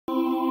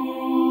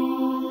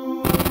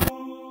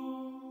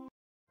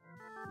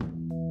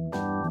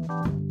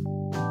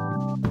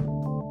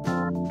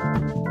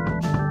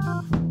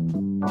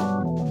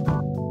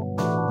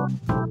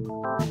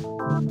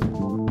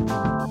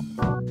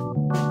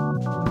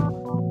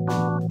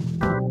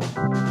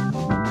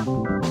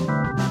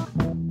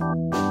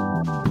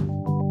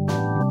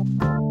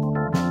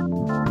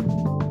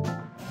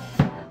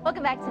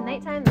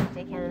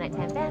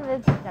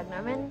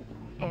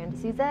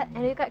Pizza,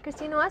 and we've got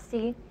Christina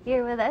Wasti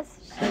here with us.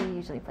 She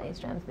usually plays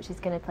drums, but she's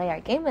going to play our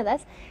game with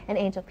us. And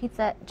Angel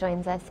Pizza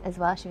joins us as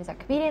well. She was our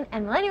comedian.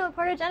 And millennial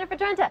reporter Jennifer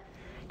Tarenta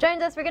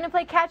joins us. We're going to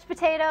play Catch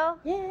Potato,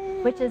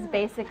 which is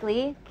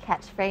basically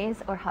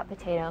catchphrase or hot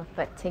potato,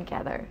 but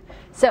together.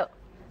 So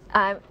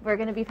we're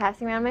going to be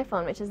passing around my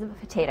phone, which is a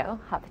potato,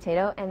 hot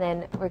potato, and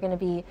then we're going to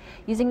be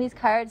using these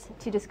cards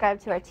to describe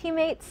to our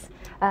teammates.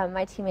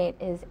 My teammate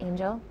is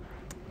Angel,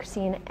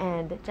 Christine,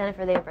 and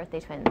Jennifer. They are birthday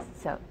twins,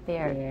 so they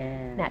are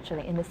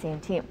naturally in the same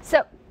team.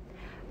 So,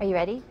 are you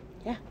ready?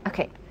 Yeah.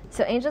 Okay,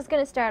 so Angel's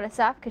going to start us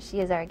off because she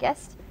is our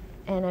guest,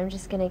 and I'm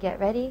just going to get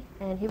ready,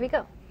 and here we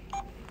go.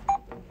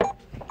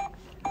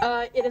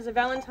 It is a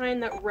Valentine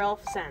that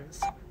Ralph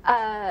sends.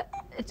 A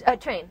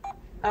train.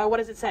 What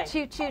does it say?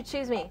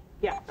 Choose me.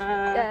 Yeah.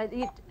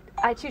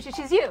 I choose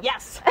you.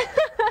 Yes.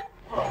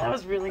 Oh, that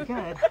was really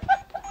good.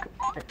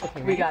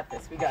 Okay, We got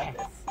this. We got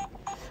this.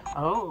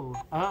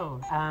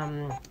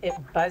 It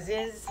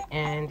buzzes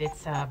and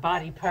it's a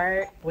body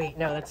part. Wait,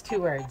 no, that's 2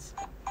 words.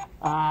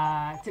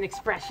 It's an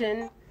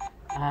expression.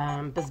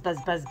 Buzz, buzz,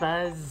 buzz,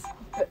 buzz.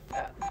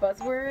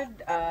 Buzzword.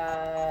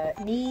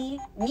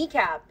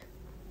 Kneecap.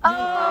 Oh,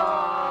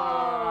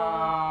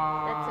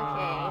 that's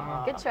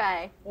okay. Good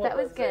try. That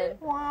was good.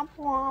 Womp,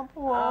 womp,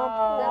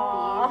 womp,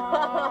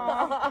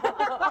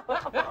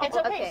 It's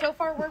okay. So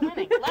far, we're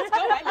winning. Let's go.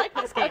 I like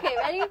this game. Okay,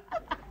 ready?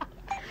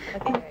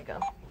 Okay, there we go.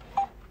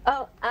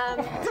 Oh,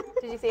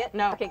 did you see it?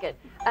 No. Okay, good.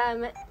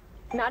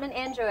 Not an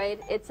Android.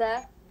 It's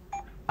a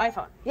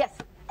iPhone. yes.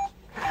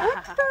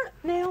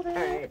 Nailed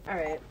it. All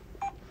right.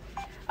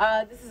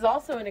 This is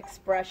also an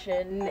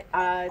expression.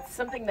 It's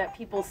something that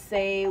people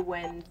say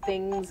when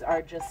things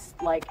are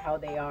just like how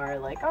they are.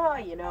 Like, oh,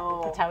 you know.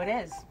 That's how it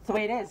is. It's the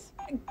way it is.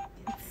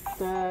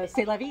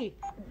 C'est la vie.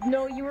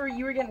 No, you were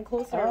getting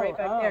closer right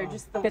back there.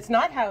 Just the. It's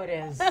not how it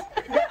is.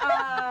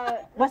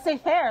 Laissez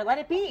faire. Let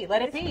it be.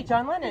 Let it be.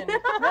 John Lennon. No.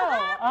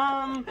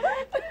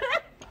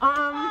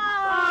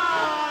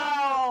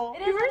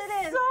 It is what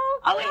it is.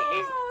 Oh, wait.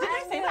 Did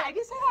I say that? I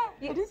did say that.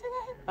 You did say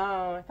that?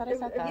 Oh, I thought I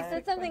said that. You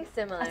said something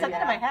similar. I said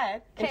that in my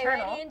head. Okay,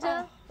 Internal. ready,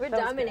 Angel? We're That was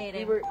good.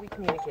 dominating. We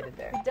communicated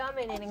there.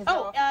 Dominating.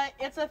 Oh, Zol.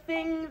 it's a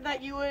thing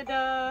that you would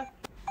Anita.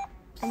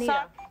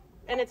 suck,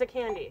 and it's a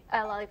candy.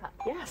 A lollipop.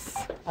 Yes.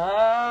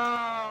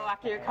 Oh,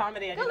 after your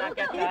comedy, I did not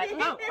get that.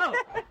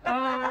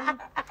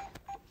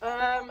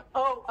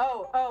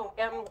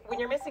 When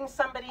you're missing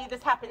somebody,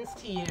 this happens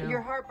to you.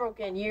 You're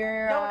heartbroken.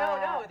 You're.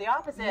 No, the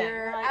opposite.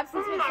 Your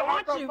absence makes I the heart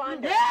want grow you.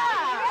 fonder.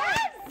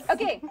 Yeah!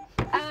 Okay.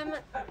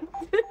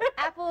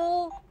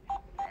 Apple.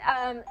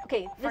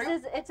 Okay.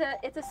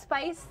 It's a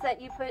spice that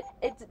you put.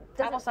 It doesn't.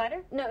 Apple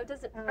cider? No, it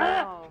doesn't.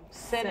 Oh,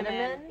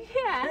 Cinnamon.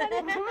 Yeah.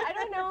 I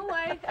don't know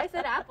why I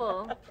said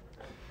apple.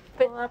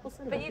 But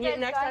you guys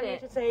Next got time you it.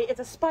 should say it's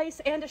a spice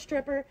and a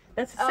stripper.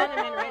 That's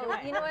cinnamon right away.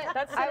 You know what?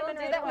 That's I will cinnamon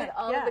do right that with away.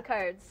 all of the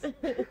cards.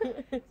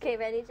 Okay,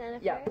 ready, Jennifer?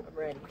 yeah, I'm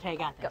ready. Okay, I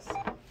got this.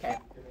 Okay.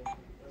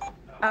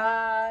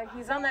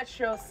 He's on that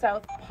show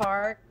South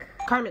Park.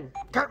 Cartman.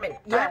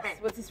 Yes.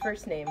 What's his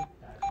first name?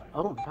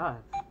 Oh my God.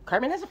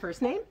 Cartman has a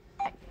first name?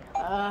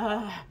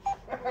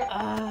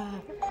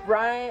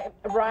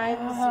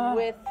 Rhymes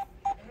with.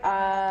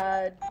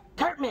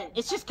 Cartman.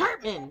 It's just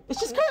Cartman. It's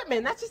just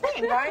Cartman. That's his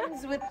name.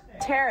 Rhymes with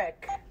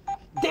Tarek.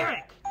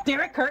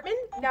 Derek Cartman?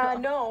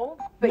 No.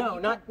 But No,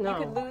 you not could, no.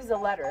 You could lose a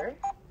letter.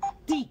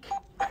 Deke.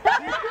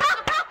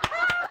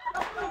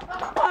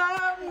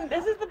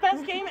 This is the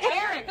best game ever.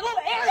 Eric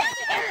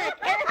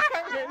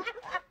Cartman.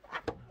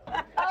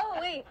 Oh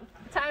wait,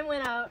 time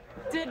went out.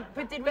 Did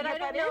we But get I don't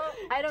that know.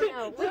 I don't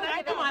know. We'll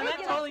give Come on, we'll that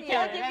give totally it to you.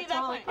 counted. Give you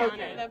that point.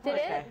 Okay. That Did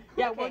point. it?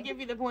 Yeah, Okay. we'll give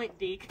you the point,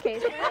 Deke. Okay,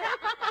 so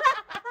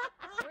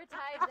we're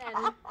tied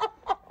then.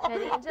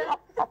 Ready, Angel?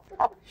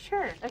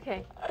 Sure.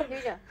 Okay, here we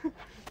go.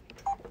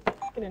 I'm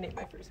gonna name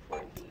my first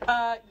word.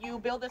 You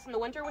build this in the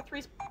winter with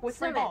three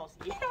Cinnamon. balls.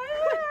 Yeah.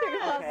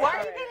 Okay. Why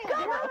are you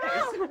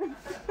getting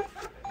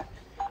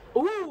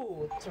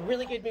Ooh, it's a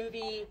really good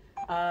movie.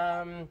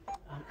 I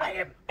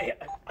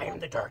am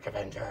the Dark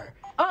Avenger.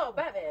 Oh,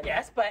 Batman.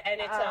 Yes, but and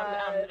it's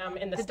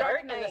in the The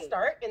start, Dark Knight.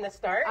 in the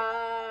start.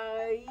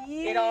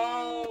 Yeah. It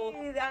all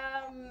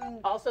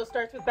also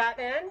starts with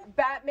Batman.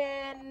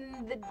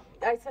 Batman.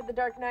 I said the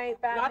Dark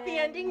Knight. Batman. Not the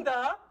ending,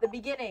 the. The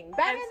beginning.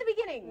 Batman. And- The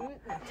beginning.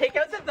 Take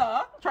out the.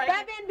 Try to.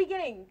 Batman.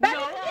 Beginning. No,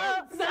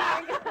 Batman.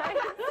 sorry,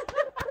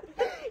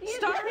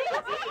 Starring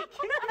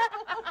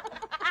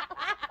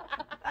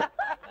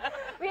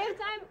We have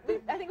time.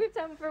 I think we have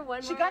time for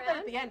one She more got that round.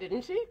 at the end,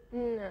 didn't she?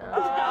 No.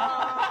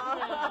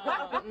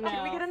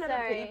 Can we get another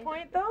Sorry. pity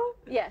point though?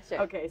 Yeah,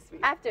 sure. Okay,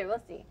 sweet. After,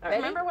 we'll see. Ready?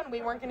 Remember when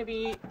we weren't going to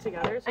be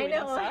together? So I we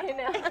know,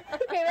 didn't I suck? know.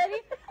 Okay,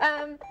 ready?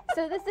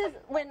 So this is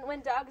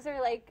when dogs are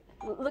like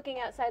looking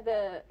outside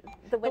the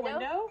window.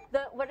 window?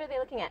 What are they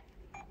looking at?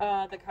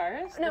 The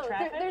cars? No, the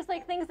traffic? there's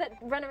like things that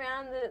run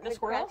around the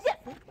squirrels? Yes.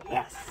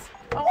 Yes.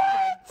 Oh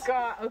my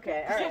God.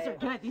 Okay. All These guys are right.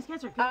 good. These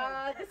guys are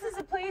good. This is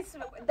a place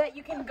that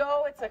you can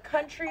go. It's a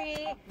country.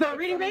 The It's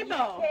Reading in the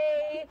Rainbow.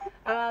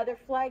 UK. Their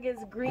flag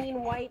is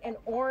green, white, and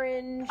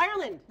orange.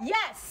 Ireland.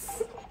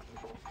 Yes.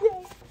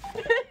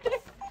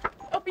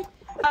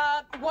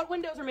 What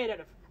windows are made out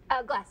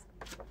of? Glass.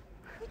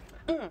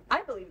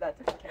 I believe that.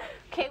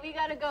 Okay, we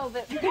gotta go,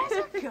 but You guys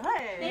are good.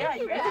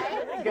 thank you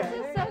guys. This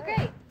is so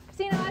great.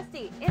 Christina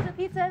Westy, Angel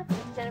Pizza,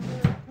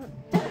 Jennifer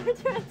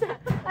Tarenta.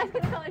 I was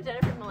gonna call her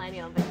Jennifer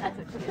Millennial, but that's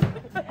what she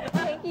is.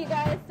 Thank you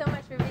guys so